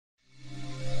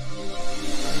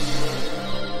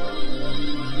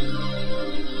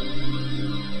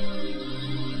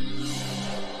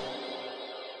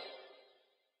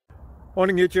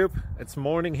Morning YouTube, it's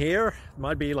morning here. It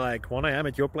might be like 1 a.m.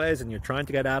 at your place and you're trying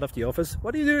to get out of the office.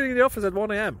 What are you doing in the office at 1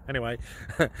 a.m? Anyway,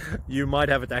 you might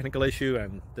have a technical issue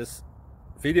and this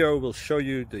video will show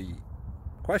you the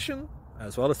question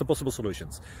as well as the possible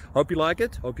solutions. Hope you like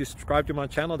it, hope you subscribe to my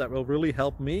channel. That will really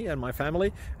help me and my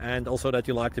family, and also that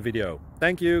you like the video.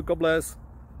 Thank you, God bless.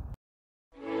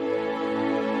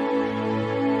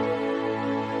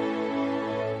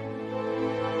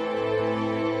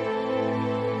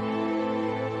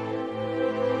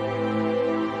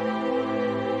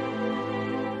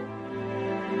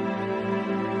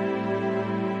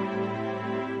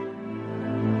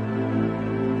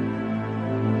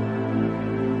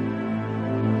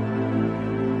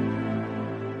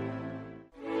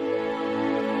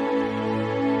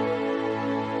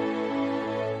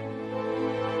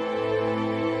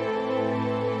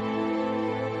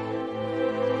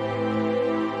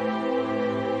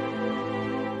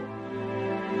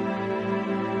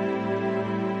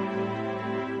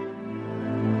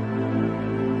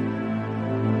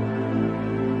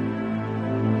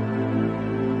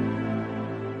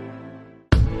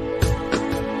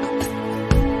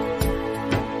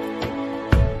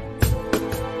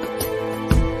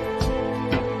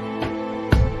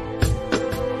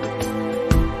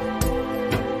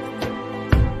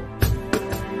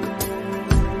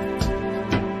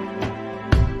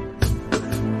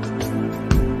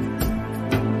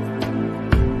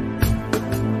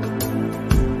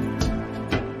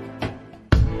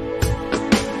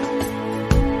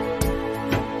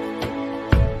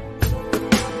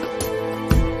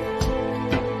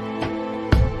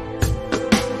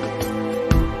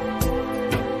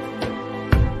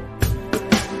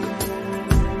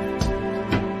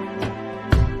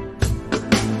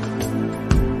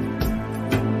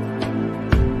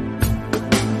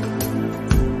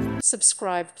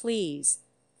 Subscribe, please.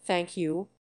 Thank you.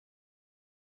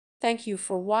 Thank you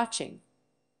for watching.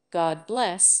 God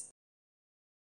bless.